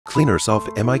cleaner solve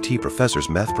MIT professor's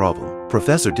math problem.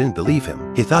 Professor didn't believe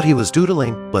him. He thought he was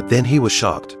doodling, but then he was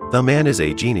shocked. The man is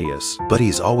a genius, but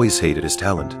he's always hated his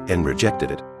talent and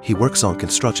rejected it. He works on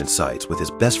construction sites with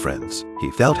his best friends.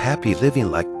 He felt happy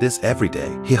living like this every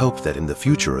day. He hoped that in the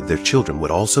future their children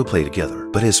would also play together.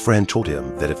 But his friend told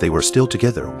him that if they were still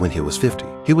together when he was 50,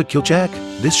 he would kill Jack.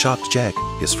 This shocked Jack.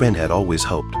 His friend had always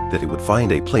hoped that he would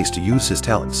find a place to use his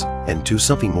talents and do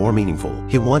something more meaningful.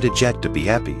 He wanted Jack to be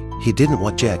happy. He didn't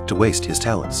want Jack to waste his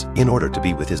talents in order to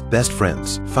be with his best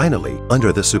friends. Finally,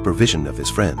 under the supervision of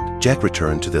his friend, Jack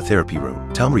returned to the therapy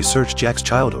room. Tom researched Jack's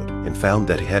childhood and found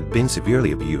that he had been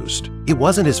severely abused. It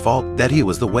wasn't his fault that he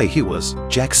was the way he was.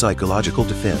 Jack's psychological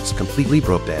defense completely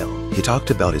broke down. He talked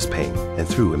about his pain and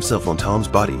threw himself on Tom's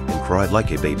body and cried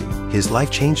like a baby. His life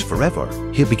changed forever.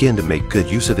 He began to make good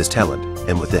use of his talent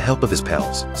and with the help of his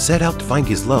pals, set out to find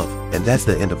his love. And that's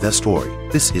the end of that story.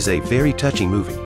 This is a very touching movie.